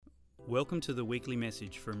Welcome to the weekly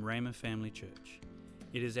message from Rhema Family Church.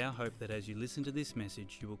 It is our hope that as you listen to this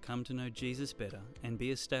message, you will come to know Jesus better and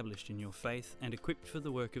be established in your faith and equipped for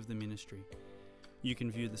the work of the ministry. You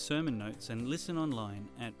can view the sermon notes and listen online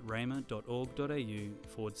at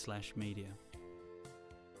rhema.org.au/media.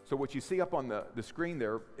 So what you see up on the screen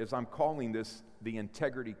there is I'm calling this the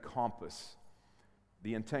integrity compass.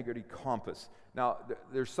 The integrity compass. Now,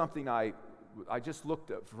 there's something I just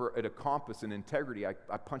looked at a compass and integrity. I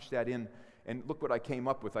punched that in, and look what I came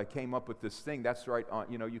up with. I came up with this thing. That's right.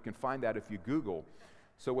 You can find that if you Google.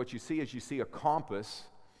 So what you see is you see a compass,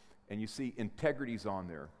 and you see integrities on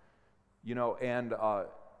there.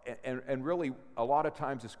 And really, a lot of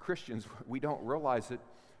times as Christians, we don't realize it.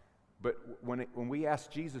 But when we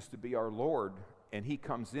ask Jesus to be our Lord, and He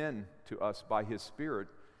comes in to us by His Spirit,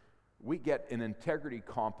 we get an integrity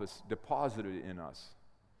compass deposited in us.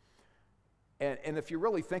 And if you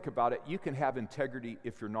really think about it, you can have integrity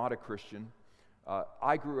if you're not a Christian.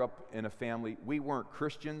 I grew up in a family, we weren't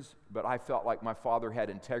Christians, but I felt like my father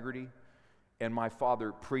had integrity, and my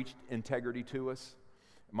father preached integrity to us.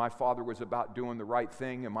 My father was about doing the right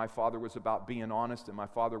thing, and my father was about being honest, and my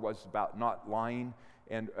father was about not lying.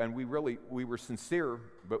 And we were sincere,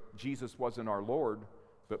 but Jesus wasn't our Lord,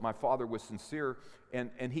 but my father was sincere,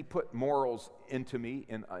 and he put morals into me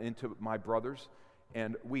and into my brothers,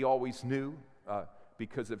 and we always knew,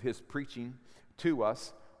 because of his preaching to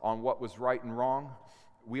us on what was right and wrong,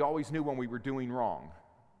 we always knew when we were doing wrong.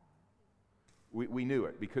 We knew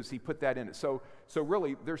it because he put that in it. So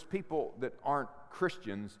really, there's people that aren't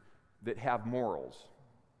Christians that have morals,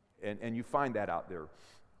 and you find that out there.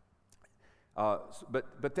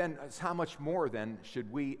 But then, how much more then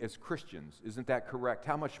should we as Christians? Isn't that correct?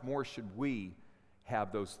 How much more should we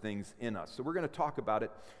have those things in us? So we're going to talk about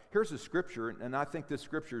it. Here's a scripture, and I think this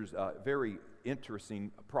scripture is very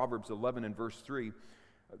interesting. Proverbs 11 and verse 3.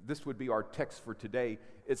 This would be our text for today.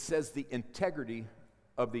 It says, "The integrity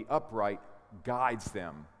of the upright guides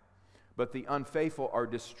them, but the unfaithful are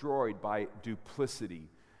destroyed by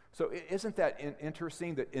duplicity." So isn't that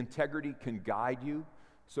interesting that integrity can guide you?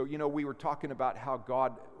 So, we were talking about how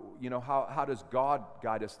God, how does God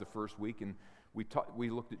guide us the first week? And we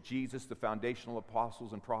looked at Jesus, the foundational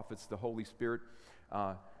apostles and prophets, the Holy Spirit,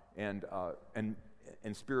 and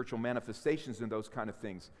spiritual manifestations and those kind of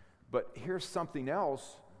things. But here's something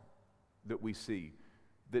else that we see,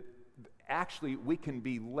 that actually we can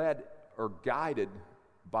be led or guided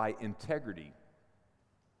by integrity.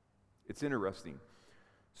 It's interesting.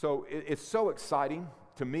 So it's so exciting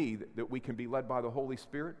to me that we can be led by the Holy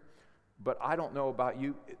Spirit, but I don't know about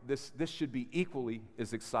you. This should be equally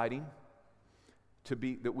as exciting to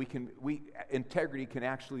be that integrity can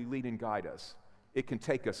actually lead and guide us. It can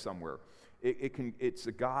take us somewhere. It's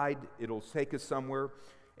a guide. It'll take us somewhere.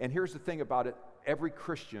 And here's the thing about it: every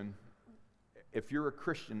Christian, if you're a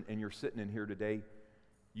Christian and you're sitting in here today,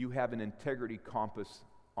 you have an integrity compass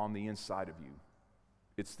on the inside of you.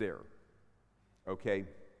 It's there. Okay?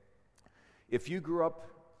 If you grew up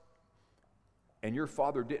and your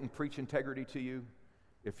father didn't preach integrity to you,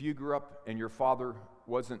 if you grew up and your father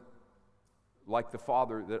wasn't like the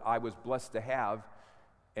father that I was blessed to have,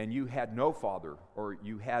 and you had no father, or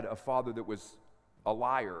you had a father that was a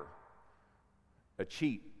liar, a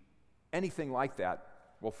cheat, anything like that,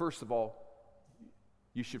 well, first of all,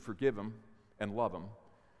 you should forgive him and love him.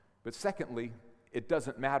 But secondly, it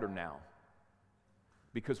doesn't matter now,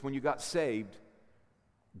 because when you got saved,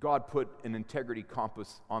 God put an integrity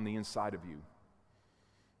compass on the inside of you.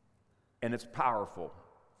 And it's powerful.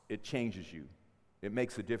 It changes you. It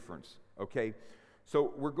makes a difference, okay?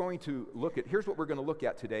 So we're going to here's what we're going to look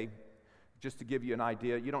at today, just to give you an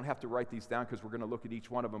idea. You don't have to write these down because we're going to look at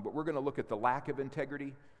each one of them, but we're going to look at the lack of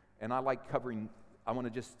integrity, and I want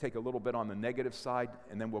to just take a little bit on the negative side,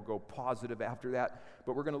 and then we'll go positive after that.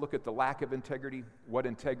 But we're going to look at the lack of integrity, what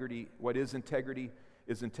is integrity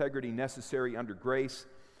necessary under grace,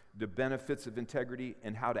 the benefits of integrity,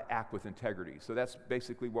 and how to act with integrity. So that's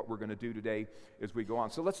basically what we're going to do today as we go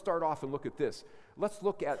on. So let's start off and look at this. Let's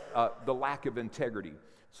look at the lack of integrity.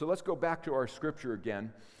 So let's go back to our scripture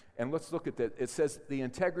again, and let's look at that. It says, "The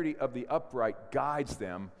integrity of the upright guides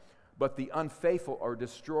them, but the unfaithful are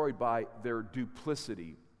destroyed by their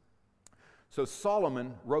duplicity." So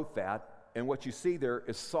Solomon wrote that, and what you see there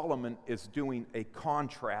is Solomon is doing a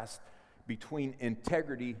contrast between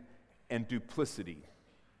integrity and duplicity.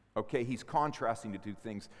 Okay, he's contrasting the two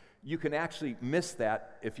things. You can actually miss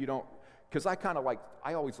that if you don't, because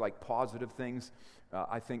I always like positive things.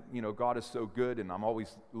 I think, God is so good, and I'm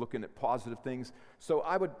always looking at positive things. So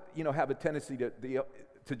I would, have a tendency to,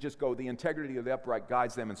 to just go, the integrity of the upright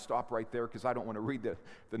guides them, and stop right there because I don't want to read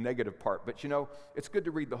the negative part. But it's good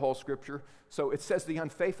to read the whole Scripture. So it says the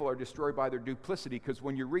unfaithful are destroyed by their duplicity, because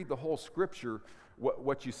when you read the whole Scripture,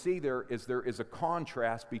 what you see there is a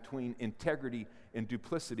contrast between integrity and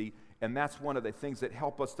duplicity, and that's one of the things that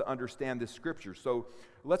help us to understand this Scripture. So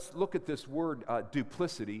let's look at this word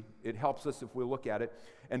duplicity. It helps us if we look at it.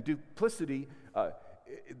 And duplicity,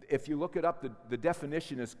 if you look it up, the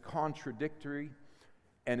definition is contradictory,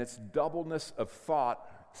 and it's doubleness of thought,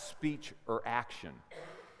 speech, or action.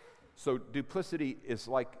 So duplicity is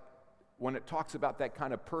like, when it talks about that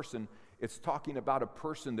kind of person, it's talking about a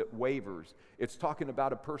person that wavers. It's talking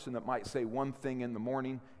about a person that might say one thing in the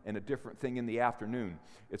morning and a different thing in the afternoon.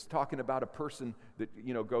 It's talking about a person that,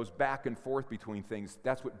 goes back and forth between things.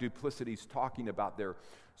 That's what duplicity is talking about there.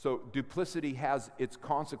 So duplicity has its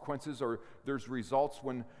consequences, or there's results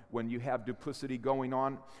when you have duplicity going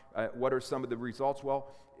on. What are some of the results?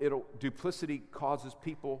 Well, duplicity causes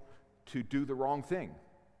people to do the wrong thing.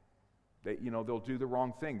 They'll do the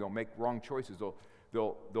wrong thing. They'll make wrong choices.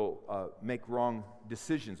 They'll make wrong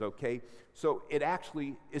decisions, okay? So it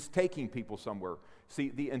actually is taking people somewhere. See,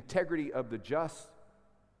 the integrity of the just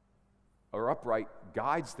or upright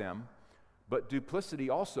guides them, but duplicity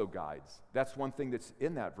also guides. That's one thing that's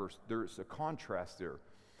in that verse. There's a contrast there.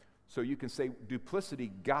 So you can say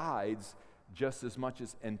duplicity guides just as much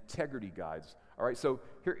as integrity guides. All right, so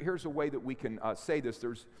here's a way that we can say this.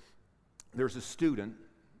 There's a student,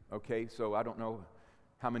 okay? So I don't know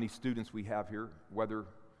how many students we have here, whether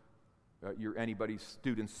you're anybody's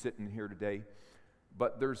students sitting here today,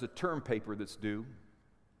 but there's a term paper that's due,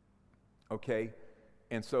 okay?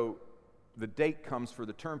 And so the date comes for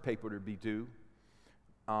the term paper to be due,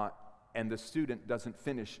 and the student doesn't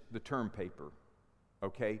finish the term paper,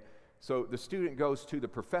 okay? So the student goes to the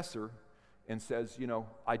professor and says,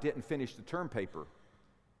 I didn't finish the term paper.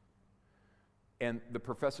 And the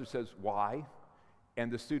professor says, why?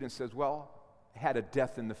 And the student says, well, had a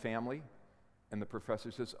death in the family. And the professor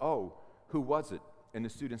says, oh, who was it? And the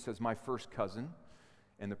student says, my first cousin.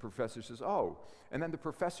 And the professor says, oh. And then the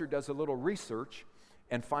professor does a little research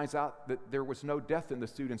and finds out that there was no death in the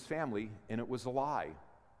student's family, and it was a lie.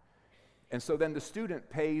 And so then the student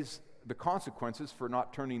pays the consequences for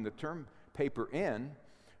not turning the term paper in,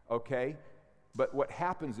 okay? But what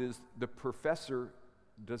happens is the professor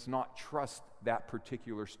does not trust that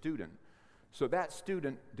particular student. So that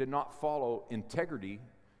student did not follow integrity.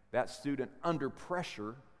 That student, under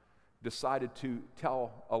pressure, decided to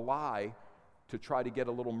tell a lie to try to get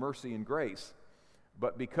a little mercy and grace.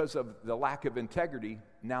 But because of the lack of integrity,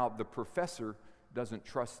 now the professor doesn't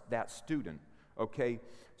trust that student. Okay?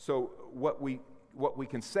 So what we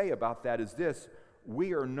can say about that is this: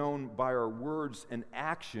 we are known by our words and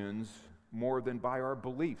actions more than by our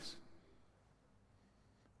beliefs.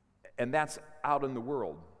 And that's out in the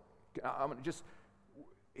world.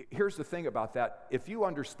 Here's the thing about that. If you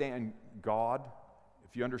understand God,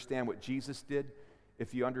 if you understand what Jesus did,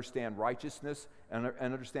 if you understand righteousness and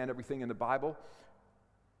understand everything in the Bible,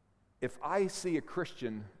 if I see a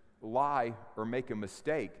Christian lie or make a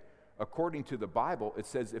mistake, according to the Bible, it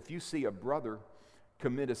says if you see a brother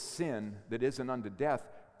commit a sin that isn't unto death,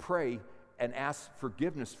 pray and ask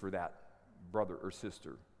forgiveness for that brother or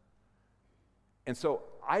sister. And so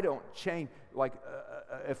I don't change,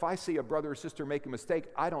 if I see a brother or sister make a mistake,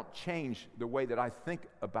 I don't change the way that I think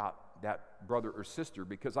about that brother or sister,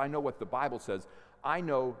 because I know what the Bible says. I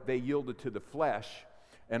know they yielded to the flesh,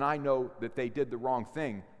 and I know that they did the wrong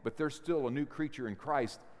thing, but they're still a new creature in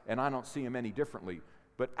Christ, and I don't see them any differently.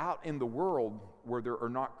 But out in the world where there are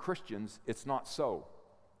not Christians, it's not so.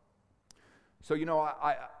 So,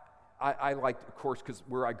 I like, of course, because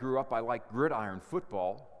where I grew up, I like gridiron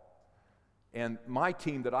football. And my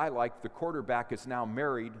team that I like, the quarterback is now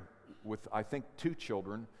married with, I think, 2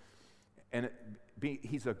 children. And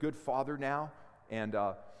he's a good father now, and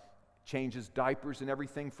changes diapers and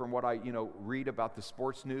everything. From what I, read about the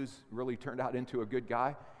sports news, really turned out into a good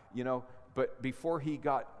guy, But before he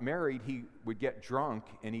got married, he would get drunk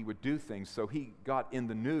and he would do things. So he got in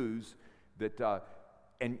the news that,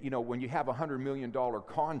 when you have a $100 million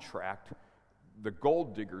contract, the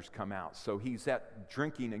gold diggers come out. So he's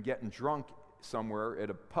drinking and getting drunk somewhere at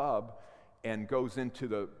a pub and goes into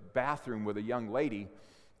the bathroom with a young lady,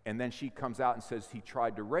 and then she comes out and says, he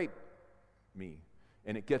tried to rape me.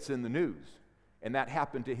 And it gets in the news. And that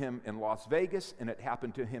happened to him in Las Vegas, and it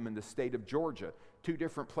happened to him in the state of Georgia. 2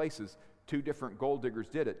 different places, 2 different gold diggers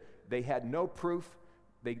did it. They had no proof.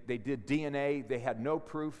 They did DNA. They had no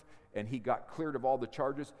proof, and he got cleared of all the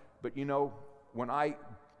charges. But when I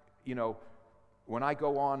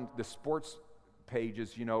go on the sports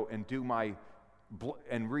pages, and do my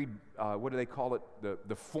and read, what do they call it,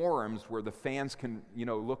 the forums where the fans can,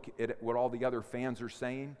 look at what all the other fans are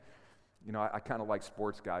saying. I kind of like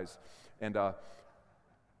sports guys. And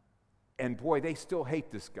boy, they still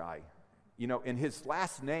hate this guy. And his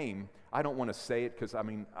last name, I don't want to say it because,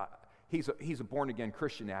 he's a born-again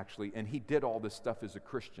Christian, actually, and he did all this stuff as a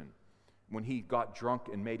Christian. When he got drunk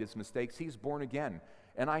and made his mistakes, he's born again.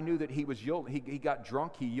 And I knew that he was he got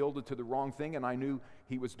drunk, he yielded to the wrong thing, and I knew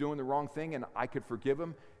he was doing the wrong thing, and I could forgive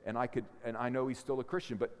him, and I know he's still a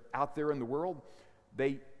Christian. But out there in the world,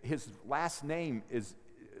 his last name is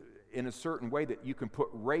in a certain way that you can put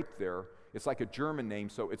rape there. It's like a German name,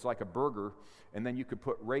 so it's like a burger, and then you could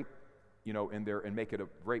put rape, in there and make it a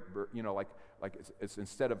rape, like it's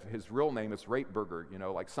instead of his real name, it's Rape Burger,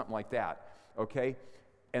 like something like that. Okay.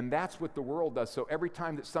 And that's what the world does. So every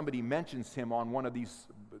time that somebody mentions him on one of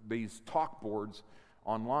these talk boards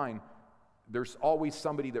online, there's always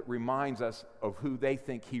somebody that reminds us of who they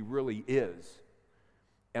think he really is.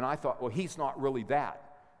 And I thought, well, he's not really that.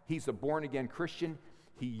 He's a born-again Christian.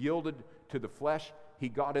 He yielded to the flesh. He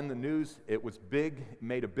got in the news. It was big,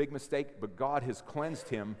 made a big mistake, but God has cleansed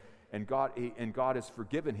him, and God has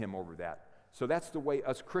forgiven him over that. So that's the way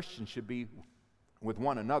us Christians should be with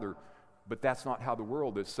one another. But that's not how the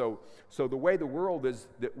world is. So the way the world is,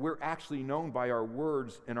 that we're actually known by our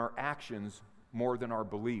words and our actions more than our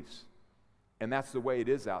beliefs. And that's the way it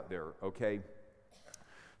is out there, okay?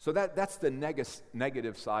 So that's the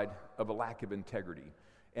negative side of a lack of integrity.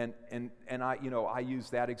 And I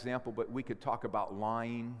use that example, but we could talk about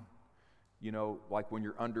lying, like when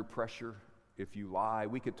you're under pressure, if you lie.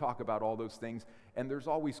 We could talk about all those things, and there's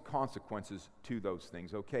always consequences to those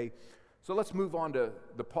things, okay? So let's move on to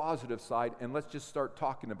the positive side, and let's just start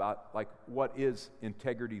talking about, like, what is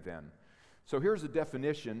integrity then? So here's a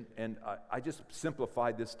definition, and I just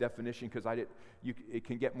simplified this definition because it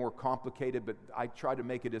can get more complicated, but I try to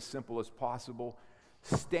make it as simple as possible.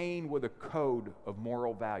 Staying with a code of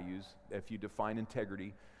moral values, if you define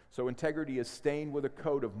integrity. So integrity is staying with a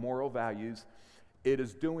code of moral values. It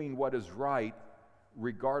is doing what is right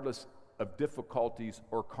regardless of difficulties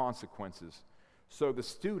or consequences. So the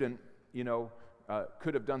student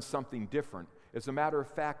could have done something different. As a matter of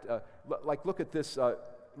fact, look at this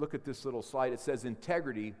little slide. It says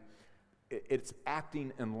integrity, it's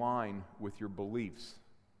acting in line with your beliefs.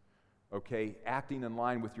 Okay, acting in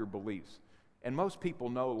line with your beliefs. And most people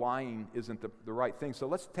know lying isn't the right thing. So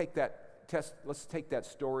let's take that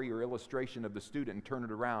story or illustration of the student and turn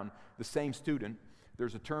it around. The same student,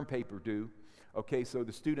 there's a term paper due. Okay, so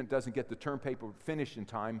the student doesn't get the term paper finished in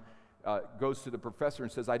time. Goes to the professor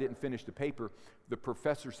and says, I didn't finish the paper. The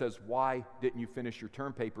professor says, why didn't you finish your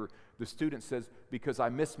term paper? The student says, because I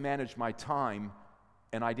mismanaged my time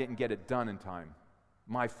and I didn't get it done in time.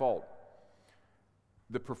 My fault.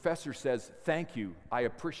 The professor says, thank you. I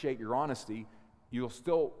appreciate your honesty. You'll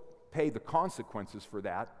still pay the consequences for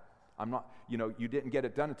that. You didn't get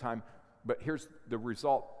it done in time, but here's the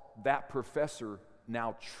result. That professor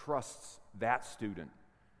now trusts that student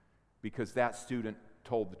because that student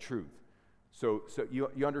told the truth. So you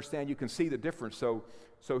understand, you can see the difference. So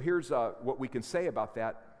here's what we can say about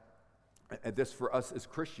that. This for us as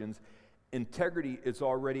Christians, integrity is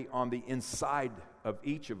already on the inside of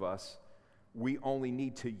each of us. We only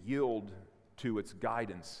need to yield to its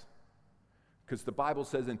guidance. Because the Bible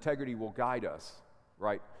says integrity will guide us,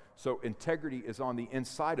 right? So integrity is on the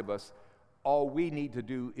inside of us. All we need to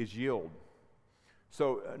do is yield.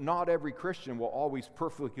 So not every Christian will always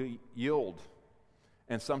perfectly yield.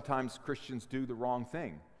 And sometimes Christians do the wrong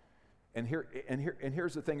thing. And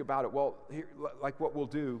here's the thing about it. Well, like what we'll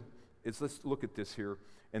do is let's look at this here,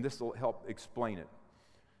 and this will help explain it.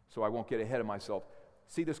 So I won't get ahead of myself.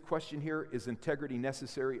 See this question here, is integrity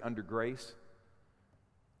necessary under grace?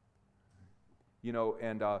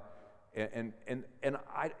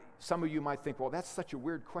 Some of you might think, well, that's such a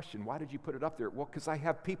weird question. Why did you put it up there? Well, because I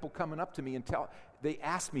have people coming up to me and they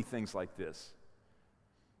ask me things like this.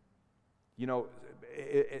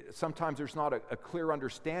 Sometimes there's not a clear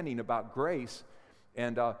understanding about grace,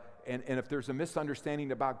 and if there's a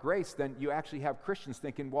misunderstanding about grace, then you actually have Christians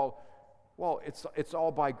thinking, well, it's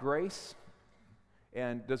all by grace,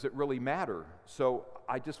 and does it really matter? So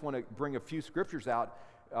I just want to bring a few scriptures out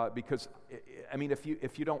because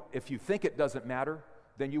if you think it doesn't matter,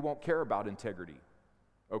 then you won't care about integrity.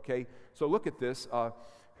 Okay, so look at this.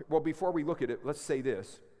 Before we look at it, let's say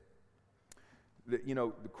this.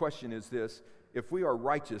 The question is this: if we are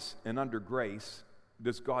righteous and under grace,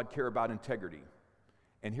 does God care about integrity?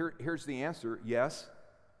 And here's the answer: yes,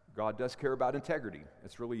 God does care about integrity.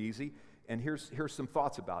 It's really easy. And here's some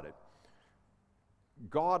thoughts about it.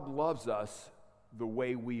 God loves us the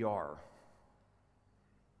way we are.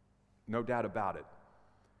 No doubt about it.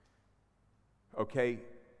 Okay?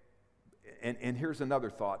 And here's another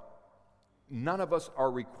thought. None of us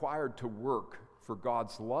are required to work for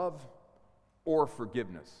God's love or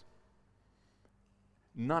forgiveness.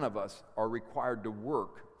 None of us are required to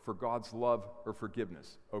work for God's love or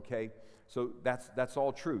forgiveness, okay? So that's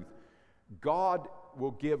all truth. God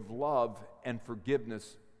will give love and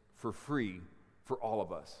forgiveness for free for all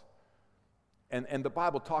of us. And the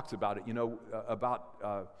Bible talks about it,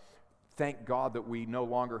 thank God that we no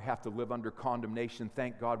longer have to live under condemnation.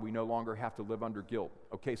 Thank God we no longer have to live under guilt.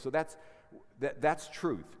 Okay, so that's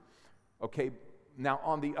truth. Okay, now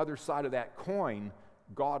on the other side of that coin,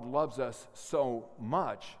 God loves us so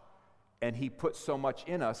much, and He put so much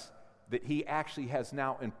in us that He actually has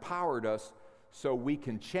now empowered us so we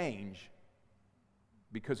can change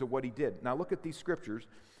because of what He did. Now look at these scriptures.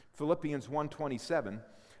 Philippians 1:27,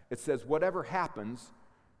 it says, whatever happens,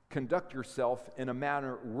 conduct yourself in a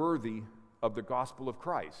manner worthy of the gospel of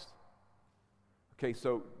Christ. Okay,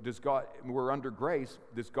 so we're under grace.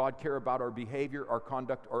 Does God care about our behavior, our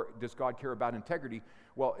conduct, or does God care about integrity?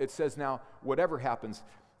 Well, it says now, whatever happens,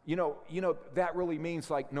 that really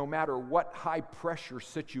means like no matter what high pressure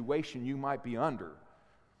situation you might be under.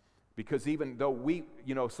 Because even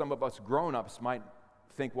though some of us grown-ups might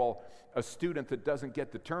think, well, a student that doesn't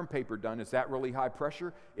get the term paper done, is that really high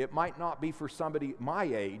pressure? It might not be for somebody my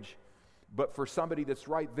age, but for somebody that's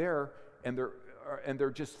right there, and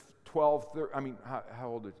they're just 12, how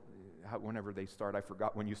old is, whenever they start, I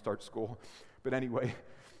forgot when you start school, but anyway,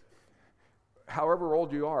 however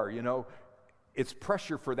old you are, it's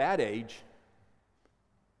pressure for that age.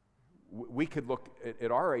 We could look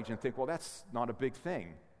at our age and think, well, that's not a big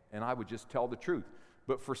thing, and I would just tell the truth.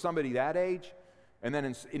 But for somebody that age, and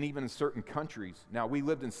then even in certain countries, now we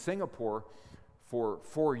lived in Singapore for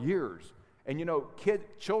 4 years, and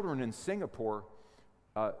children in Singapore,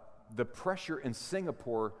 the pressure in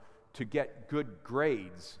Singapore to get good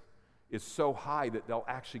grades is so high that they'll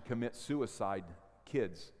actually commit suicide,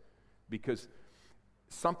 kids, because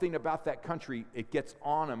something about that country, it gets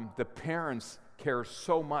on them. The parents care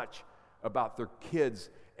so much about their kids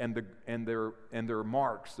and their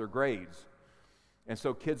marks, their grades. And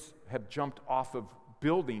so kids have jumped off of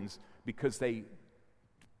buildings because they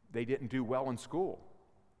didn't do well in school.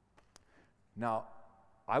 Now,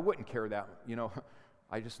 I wouldn't care that,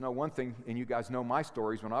 I just know one thing, and you guys know my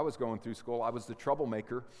stories. When I was going through school, I was the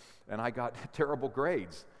troublemaker, and I got terrible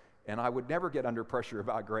grades. And I would never get under pressure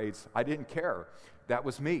about grades. I didn't care. That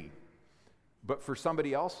was me. But for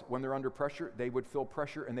somebody else, when they're under pressure, they would feel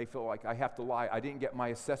pressure, and they feel like, I have to lie. I didn't get my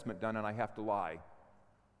assessment done, and I have to lie.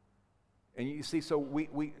 And you see, so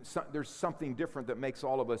there's something different that makes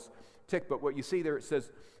all of us tick. But what you see there, it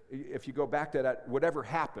says, if you go back to that, whatever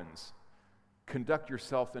happens, conduct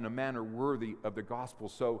yourself in a manner worthy of the gospel.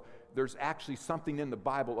 So there's actually something in the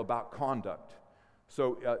Bible about conduct.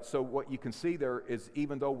 So what you can see there is,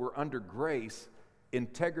 even though we're under grace,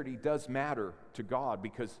 integrity does matter to God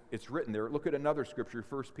because it's written there. Look at another scripture,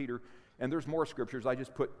 1 Peter, and there's more scriptures. I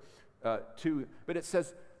just put 2, but it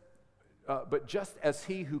says, but just as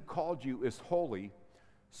He who called you is holy,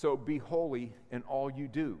 so be holy in all you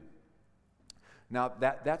do. Now,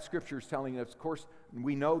 that scripture is telling us, of course,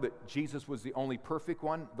 we know that Jesus was the only perfect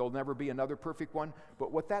one. There'll never be another perfect one.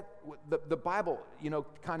 But the Bible,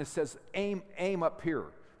 kind of says, aim up here.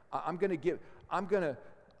 I'm going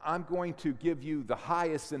to give you the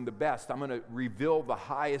highest and the best. I'm going to reveal the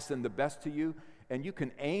highest and the best to you, and you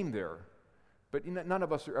can aim there. But none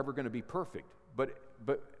of us are ever going to be perfect.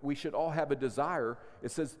 But we should all have a desire.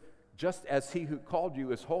 It says, just as He who called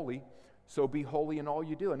you is holy, so be holy in all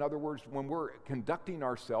you do. In other words, when we're conducting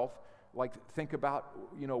ourselves, think about,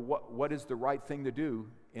 what is the right thing to do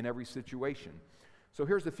in every situation. So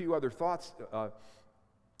here's a few other thoughts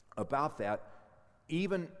about that.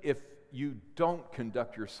 Even if you don't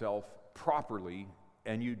conduct yourself properly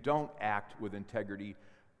and you don't act with integrity,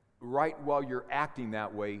 right while you're acting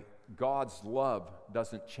that way, God's love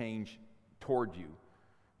doesn't change toward you.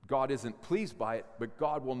 God isn't pleased by it, but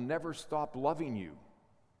God will never stop loving you.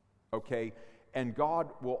 Okay? And God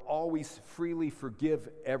will always freely forgive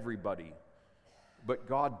everybody. But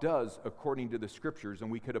God does, according to the scriptures, and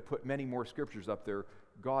we could have put many more scriptures up there,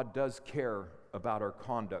 God does care about our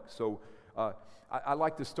conduct. So I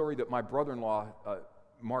like the story that my brother-in-law,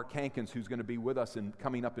 Mark Hankins, who's going to be with us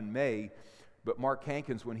coming up in May, but Mark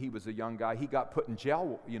Hankins, when he was a young guy, he got put in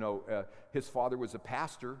jail. His father was a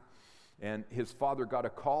pastor, and his father got a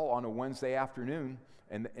call on a Wednesday afternoon,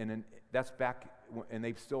 and that's back, and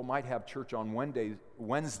they still might have church on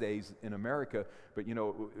Wednesdays in America, but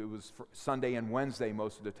it was Sunday and Wednesday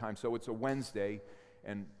most of the time, so it's a Wednesday,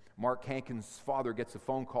 and Mark Hankins' father gets a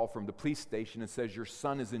phone call from the police station and says, your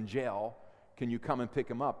son is in jail. Can you come and pick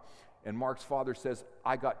him up? And Mark's father says,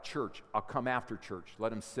 I got church. I'll come after church.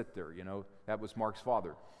 Let him sit there, That was Mark's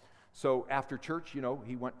father. So after church,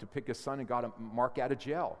 he went to pick his son and got Mark out of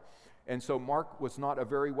jail. And so Mark was not a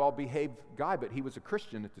very well-behaved guy, but he was a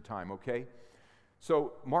Christian at the time, okay?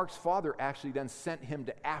 So Mark's father actually then sent him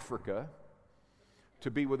to Africa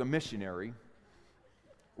to be with a missionary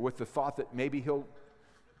with the thought that maybe he'll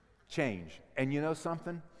change. And you know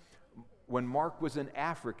something? When Mark was in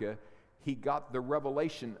Africa, he got the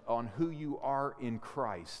revelation on who you are in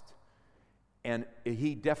Christ. And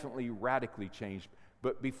he definitely radically changed.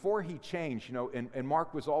 But before he changed, and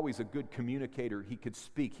Mark was always a good communicator. He could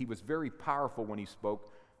speak. He was very powerful when he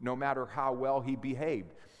spoke, no matter how well he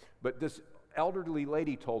behaved. But this elderly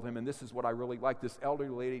lady told him, and this is what I really like, this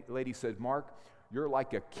elderly lady said, Mark, you're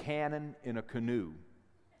like a cannon in a canoe.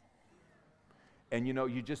 And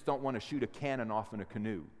you just don't want to shoot a cannon off in a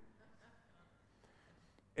canoe.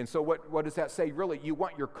 And so what does that say? Really, you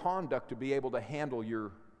want your conduct to be able to handle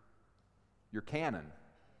your cannon.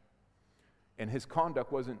 And his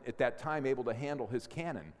conduct wasn't at that time able to handle his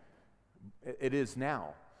cannon. It is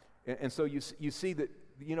now. And so you see that,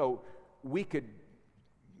 we could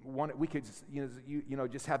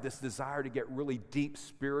just have this desire to get really deep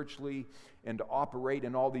spiritually and to operate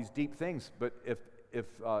in all these deep things. But if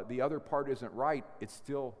the other part isn't right,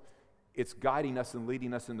 it's guiding us and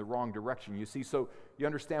leading us in the wrong direction. You see, so you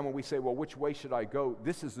understand when we say, well, which way should I go?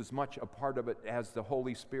 This is as much a part of it as the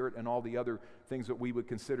Holy Spirit and all the other things that we would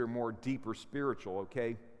consider more deeper spiritual,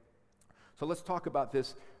 okay? So let's talk about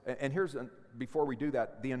this. And before we do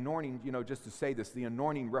that, the anointing, just to say this, the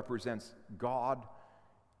anointing represents God,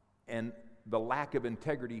 and the lack of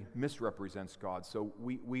integrity misrepresents God. So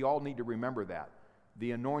we all need to remember that.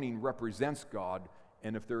 The anointing represents God,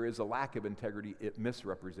 and if there is a lack of integrity, it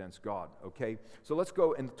misrepresents God, okay? So let's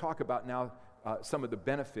go and talk about now some of the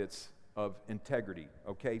benefits of integrity,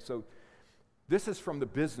 okay? So this is from the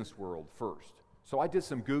business world first. So I did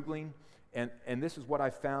some Googling, and this is what I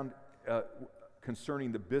found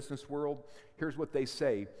concerning the business world. Here's what they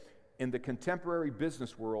say. In the contemporary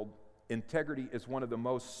business world, integrity is one of the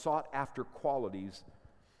most sought-after qualities,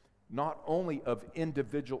 not only of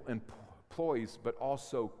individual employees, but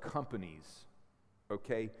also companies.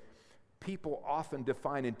 Okay? People often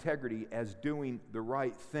define integrity as doing the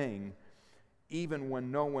right thing even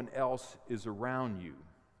when no one else is around you.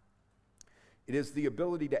 It is the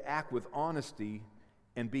ability to act with honesty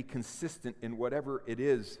and be consistent in whatever it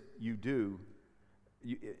is you do,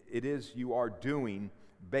 you are doing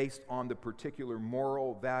based on the particular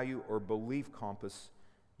moral value or belief compass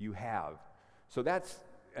you have. So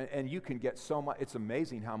and you can get so much, it's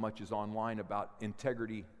amazing how much is online about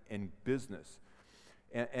integrity in business.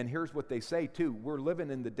 And here's what they say too, we're living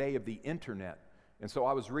in the day of the internet. And so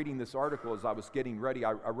I was reading this article as I was getting ready.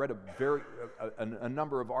 I read a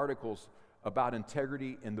number of articles about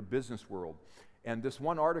integrity in the business world. And this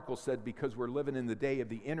one article said because we're living in the day of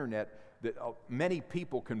the internet, that many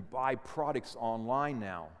people can buy products online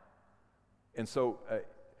now. And so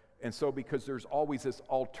because there's always this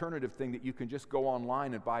alternative thing that you can just go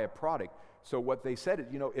online and buy a product. So what they said is,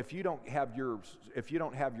 if you don't have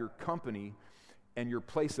your company and your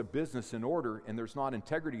place of business in order, and there's not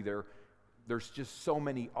integrity there, there's just so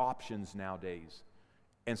many options nowadays.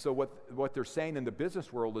 And so what they're saying in the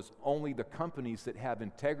business world is only the companies that have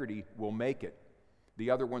integrity will make it. The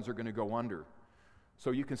other ones are going to go under. So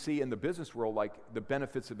you can see in the business world, like the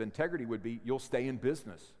benefits of integrity would be you'll stay in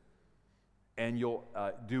business and you'll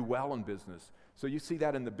do well in business. So you see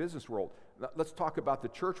that in the business world. Let's talk about the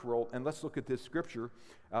church world, and let's look at this scripture.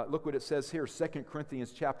 Look what it says here, 2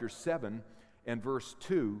 Corinthians chapter 7 and verse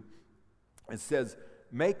 2. It says,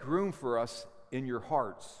 make room for us in your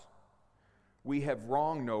hearts. We have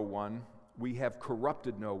wronged no one. We have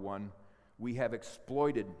corrupted no one. We have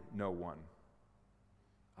exploited no one.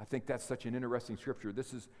 I think that's such an interesting scripture.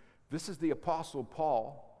 This is the Apostle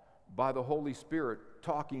Paul, by the Holy Spirit,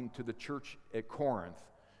 talking to the church at Corinth.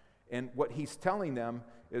 And what he's telling them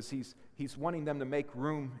is he's wanting them to make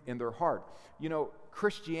room in their heart.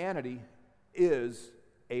 Christianity is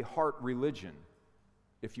a heart religion,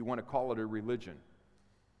 if you want to call it a religion.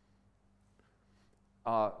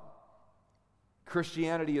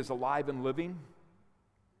 Christianity is alive and living.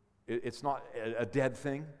 It's not a dead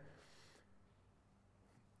thing.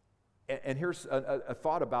 And here's a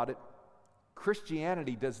thought about it.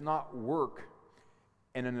 Christianity does not work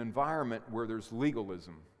in an environment where there's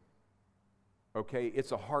legalism. Okay?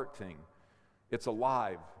 It's a heart thing. It's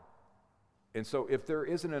alive. And so if there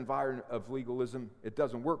is an environment of legalism, it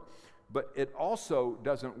doesn't work. But it also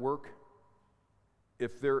doesn't work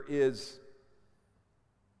if there is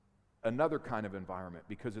another kind of environment,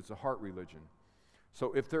 because it's a heart religion.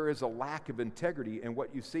 So if there is a lack of integrity, and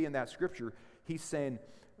what you see in that scripture, he's saying,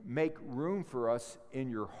 make room for us in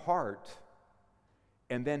your heart.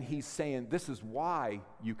 And then he's saying, this is why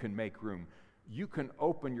you can make room. You can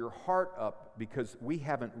open your heart up because we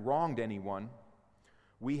haven't wronged anyone,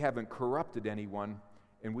 we haven't corrupted anyone,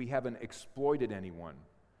 and we haven't exploited anyone.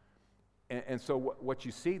 And so what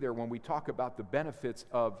you see there when we talk about the benefits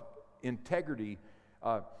of integrity,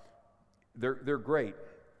 they're great.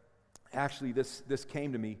 Actually, this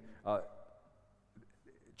came to me.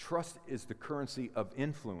 Trust is the currency of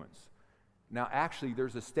influence. Now, actually,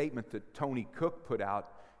 there's a statement that Tony Cook put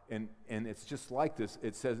out, and it's just like this.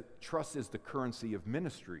 It says, trust is the currency of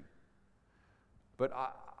ministry. But,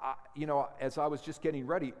 as I was just getting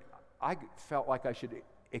ready, I felt like I should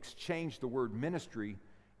exchange the word ministry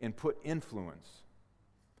and put influence.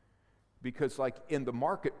 Because, like, in the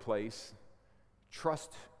marketplace,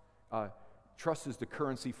 trust is the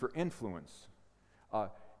currency for influence.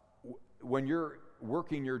 When you're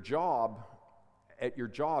working your job, at your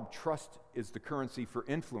job, trust is the currency for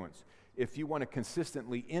influence. If you want to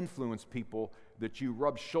consistently influence people that you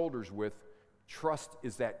rub shoulders with, trust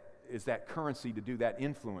is that currency to do that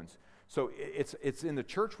influence. So it's in the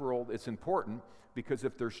church world, it's important, because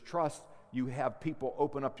if there's trust, you have people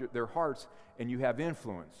open up their hearts and you have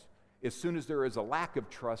influence. As soon as there is a lack of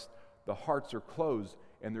trust, the hearts are closed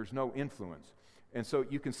and there's no influence. And so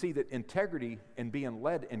you can see that integrity and being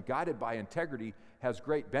led and guided by integrity has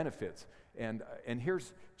great benefits. And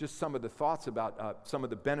here's just some of the thoughts about some of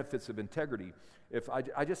the benefits of integrity. If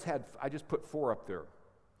I just put 4 up there,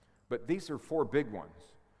 but these are 4 big ones,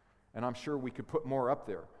 and I'm sure we could put more up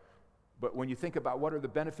there. But when you think about what are the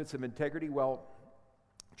benefits of integrity, well,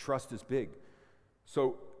 trust is big.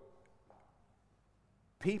 So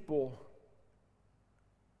people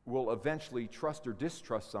will eventually trust or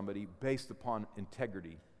distrust somebody based upon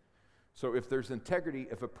integrity. So if there's integrity,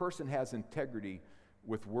 if a person has integrity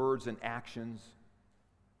with words and actions,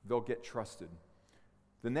 they'll get trusted.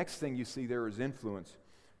 The next thing you see there is influence.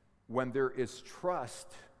 When there is trust,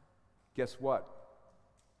 guess what?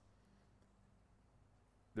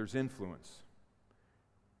 There's influence.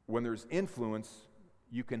 When there's influence,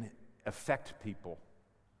 you can affect people.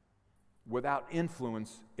 Without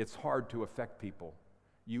influence, it's hard to affect people.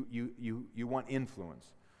 You want influence.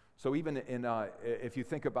 So even if you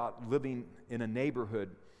think about living in a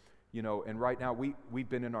neighborhood, and right now we've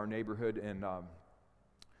been in our neighborhood, and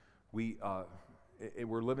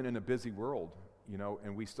we're living in a busy world,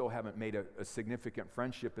 and we still haven't made a significant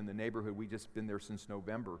friendship in the neighborhood. We've just been there since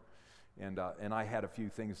November, and I had a few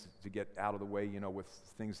things to get out of the way, with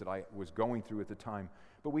things that I was going through at the time.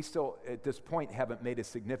 But we still, at this point, haven't made a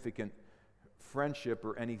significant friendship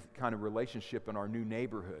or any kind of relationship in our new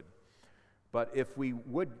neighborhood. But if we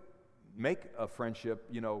would make a friendship,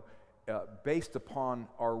 based upon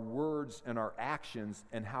our words and our actions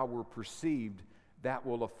and how we're perceived, that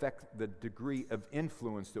will affect the degree of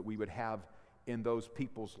influence that we would have in those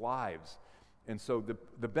people's lives. And so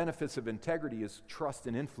the benefits of integrity is trust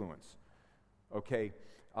and influence. Okay?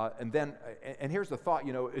 And here's the thought,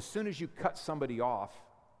 as soon as you cut somebody off,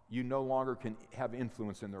 you no longer can have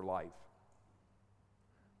influence in their life.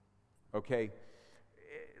 Okay?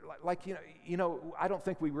 I don't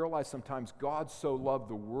think we realize sometimes God so loved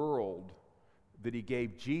the world that he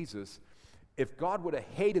gave Jesus. If God would have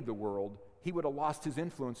hated the world, he would have lost his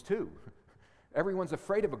influence too. Everyone's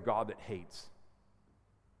afraid of a God that hates.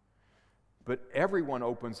 But everyone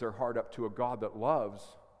opens their heart up to a God that loves.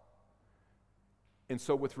 And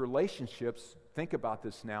so with relationships, think about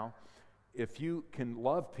this now. If you can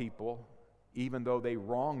love people, even though they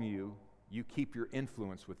wrong you, you keep your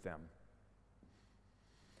influence with them.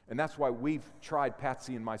 And that's why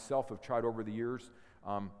Patsy and myself have tried over the years,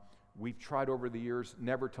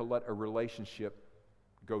 never to let a relationship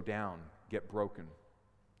go down, get broken.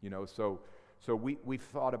 So we've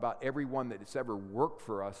thought about everyone that's ever worked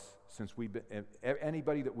for us since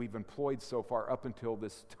anybody that we've employed so far up until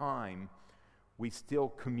this time, we still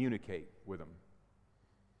communicate with them.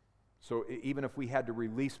 So even if we had to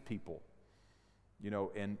release people,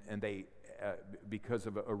 and they, because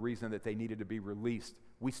of a reason that they needed to be released,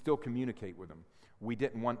 we still communicate with them. We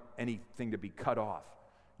didn't want anything to be cut off.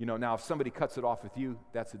 Now if somebody cuts it off with you,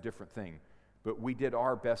 that's a different thing. But we did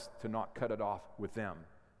our best to not cut it off with them.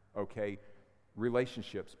 Okay?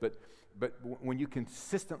 Relationships. But when you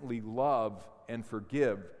consistently love and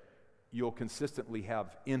forgive, you'll consistently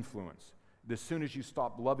have influence. As soon as you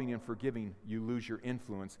stop loving and forgiving, you lose your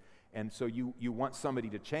influence. And so you want somebody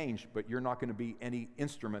to change, but you're not going to be any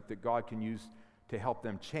instrument that God can use to help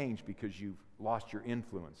them change because you've lost your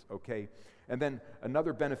influence, okay? And then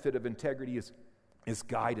another benefit of integrity is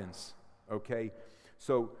guidance, okay?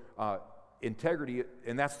 So integrity,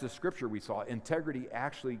 and that's the scripture we saw, integrity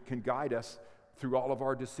actually can guide us through all of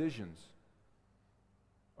our decisions,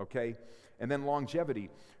 okay? And then longevity.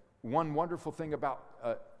 One wonderful thing about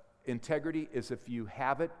integrity is if you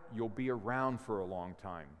have it, you'll be around for a long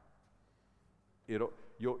time.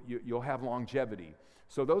 You'll have longevity.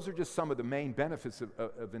 So those are just some of the main benefits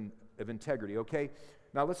of integrity, okay?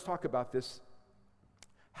 Now let's talk about this.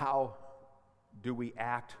 How do we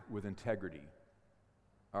act with integrity?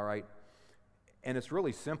 All right? And it's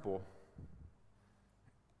really simple.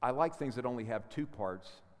 I like things that only have two parts.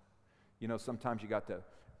 You know, sometimes you got the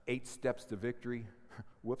 8 steps to victory.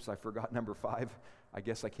 Whoops, I forgot number 5. I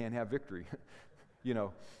guess I can't have victory. You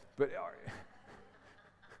know, but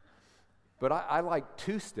I like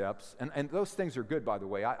 2 steps, and those things are good, by the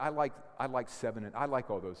way. I like 7, and I like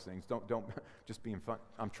all those things. Don't just being fun.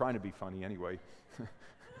 I'm trying to be funny anyway.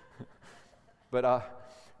 But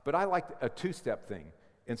I like a 2-step thing,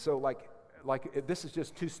 and so like this is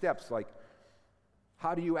just 2 steps. Like,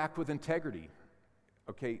 how do you act with integrity?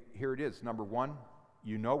 Okay, here it is. Number 1,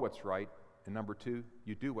 you know what's right, and number 2,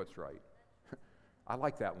 you do what's right. I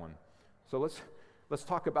like that one. So let's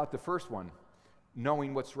talk about the first one,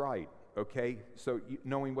 knowing what's right. Okay, so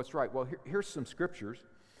knowing what's right. Well, here's some scriptures,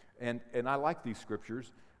 and I like these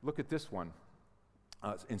scriptures. Look at this one.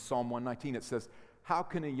 In Psalm 119, it says, "How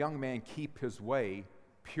can a young man keep his way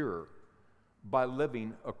pure? By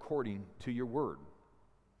living according to your word."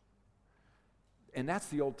 And that's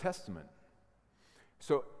the Old Testament.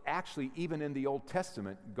 So actually, even in the Old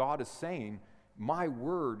Testament, God is saying, my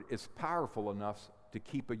word is powerful enough to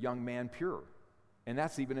keep a young man pure. And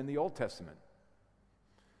that's even in the Old Testament.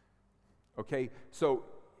 Okay, so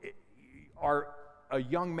a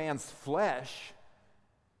young man's flesh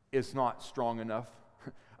is not strong enough.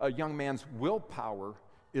 A young man's willpower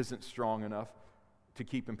isn't strong enough to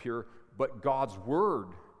keep him pure, but God's word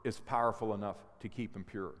is powerful enough to keep him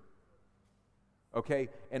pure. Okay,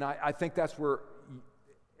 and I think that's where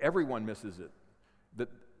everyone misses it,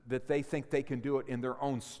 that they think they can do it in their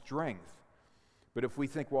own strength. But if we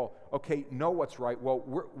think, well, okay, know what's right, well,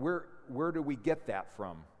 where do we get that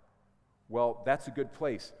from? Well, that's a good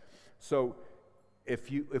place. So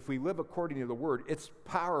if we live according to the word, it's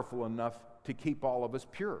powerful enough to keep all of us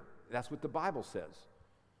pure. That's what the Bible says.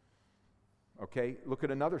 Okay, look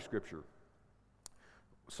at another scripture.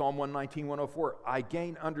 Psalm 119, 104. "I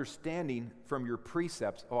gain understanding from your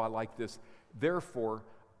precepts." Oh, I like this. "Therefore,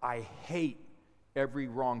 I hate every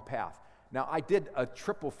wrong path." Now, I did a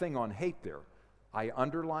triple thing on hate there. I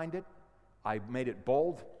underlined it, I made it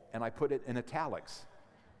bold, and I put it in italics.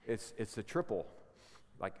 It's a triple.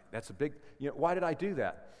 Like, that's a big, why did I do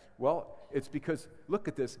that? Well, it's because, look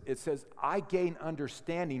at this. It says, "I gain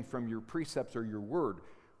understanding from your precepts," or your word.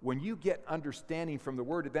 When you get understanding from the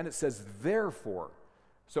word, then it says, "Therefore."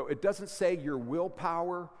 So it doesn't say your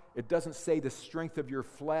willpower. It doesn't say the strength of your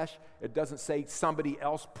flesh. It doesn't say somebody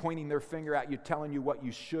else pointing their finger at you, telling you what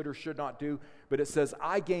you should or should not do. But it says,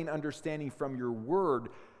 "I gain understanding from your word,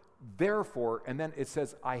 therefore," and then it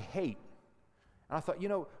says, "I hate." And I thought,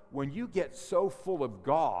 when you get so full of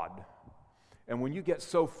God, and when you get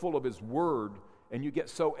so full of his word, and you get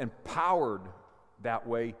so empowered that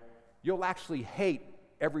way, you'll actually hate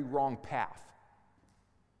every wrong path.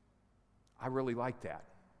 I really like that.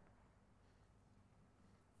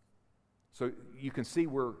 So you can see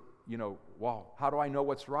where, well, how do I know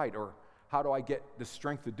what's right? Or how do I get the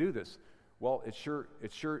strength to do this? Well,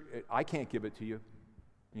 I can't give it to you.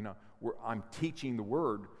 I'm teaching the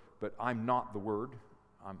word, but I'm not the word.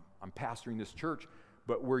 I'm pastoring this church.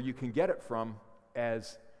 But where you can get it from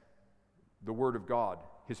as the word of God,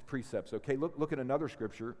 his precepts. Okay, look at another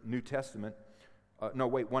scripture, New Testament.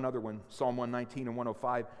 One other one, Psalm 119 and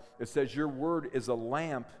 105. It says, "Your word is a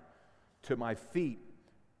lamp to my feet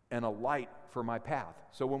and a light for my path."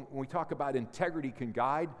 So when we talk about integrity can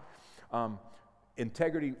guide,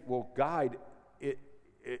 integrity will guide it.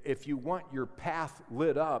 If you want your path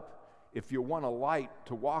lit up, if you want a light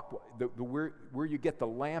to walk, where you get the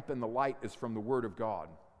lamp and the light is from the Word of God.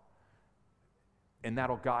 And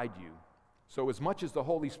that'll guide you. So as much as the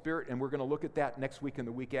Holy Spirit, and we're going to look at that next week and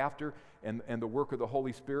the week after, and the work of the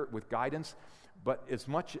Holy Spirit with guidance, but as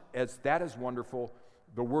much as that is wonderful,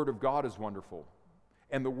 the Word of God is wonderful.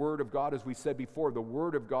 And the Word of God, as we said before, the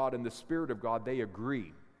Word of God and the Spirit of God, they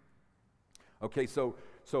agree. Okay, so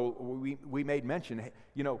we made mention,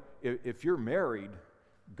 if you're married,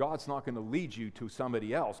 God's not going to lead you to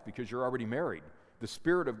somebody else because you're already married. The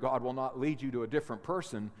Spirit of God will not lead you to a different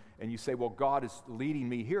person, and you say, well, God is leading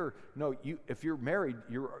me here. No, if you're married,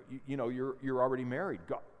 you're already married.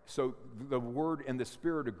 So the Word and the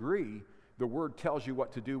Spirit agree. The Word tells you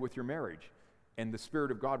what to do with your marriage, and the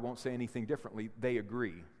Spirit of God won't say anything differently. They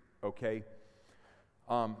agree, okay?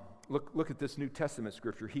 Look at this New Testament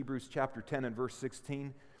scripture, Hebrews chapter 10 and verse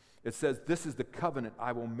 16. It says, this is the covenant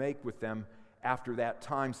I will make with them after that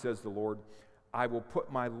time, says the Lord. I will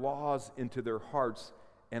put my laws into their hearts,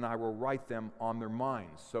 and I will write them on their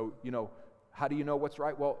minds. So, how do you know what's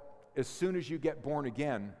right? Well, as soon as you get born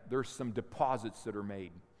again, there's some deposits that are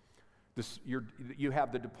made. You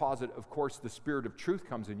have the deposit, of course, the Spirit of truth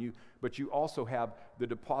comes in you, but you also have the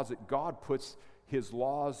deposit. God puts His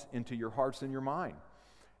laws into your hearts and your mind.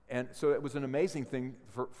 And so it was an amazing thing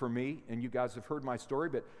for me, and you guys have heard my story,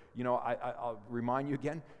 but, I'll remind you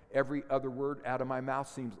again, every other word out of my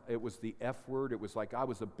mouth seems, it was the F word. It was like I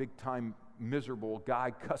was a big-time miserable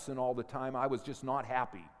guy cussing all the time. I was just not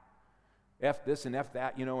happy. F this and F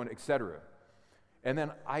that, and et cetera. And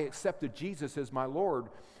then I accepted Jesus as my Lord,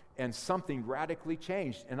 and something radically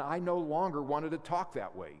changed, and I no longer wanted to talk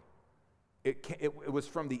that way. It was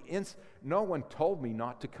from the no one told me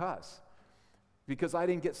not to cuss, because I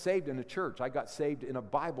didn't get saved in a church. I got saved in a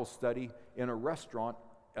Bible study in a restaurant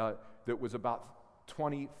that was about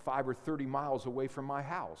 25 or 30 miles away from my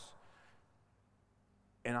house.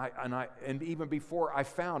 And even before I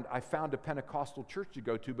found a Pentecostal church to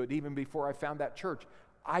go to, but even before I found that church,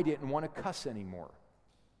 I didn't want to cuss anymore.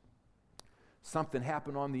 Something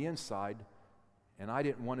happened on the inside, and I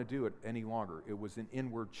didn't want to do it any longer. It was an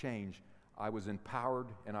inward change. I was empowered,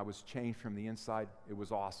 and I was changed from the inside. It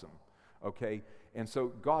was awesome, okay? And so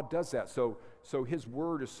God does that. So His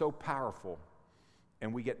Word is so powerful,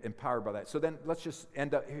 and we get empowered by that. So then let's just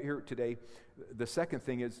end up here today. The second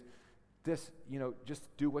thing is this, just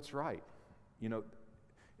do what's right.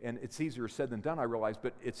 And it's easier said than done, I realize,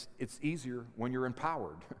 but it's easier when you're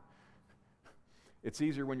empowered. It's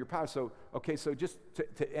easier when you're empowered. So just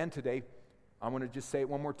to end today, I want to just say it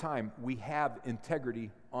one more time. We have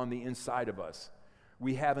integrity on the inside of us.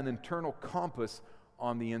 We have an internal compass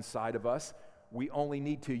on the inside of us. We only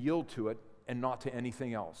need to yield to it and not to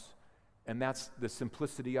anything else. And that's the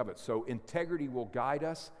simplicity of it. So integrity will guide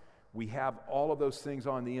us. We have all of those things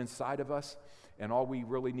on the inside of us, and all we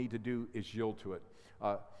really need to do is yield to it.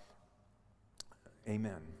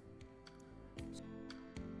 Amen.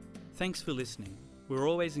 Thanks for listening. We're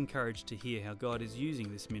always encouraged to hear how God is using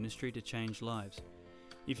this ministry to change lives.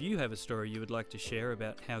 If you have a story you would like to share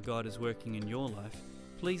about how God is working in your life,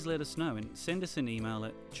 please let us know and send us an email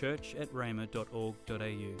at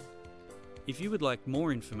church@rhema.org.au. If you would like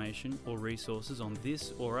more information or resources on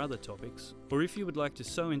this or other topics, or if you would like to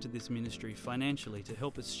sow into this ministry financially to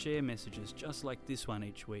help us share messages just like this one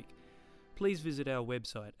each week, please visit our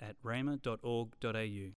website at rhema.org.au.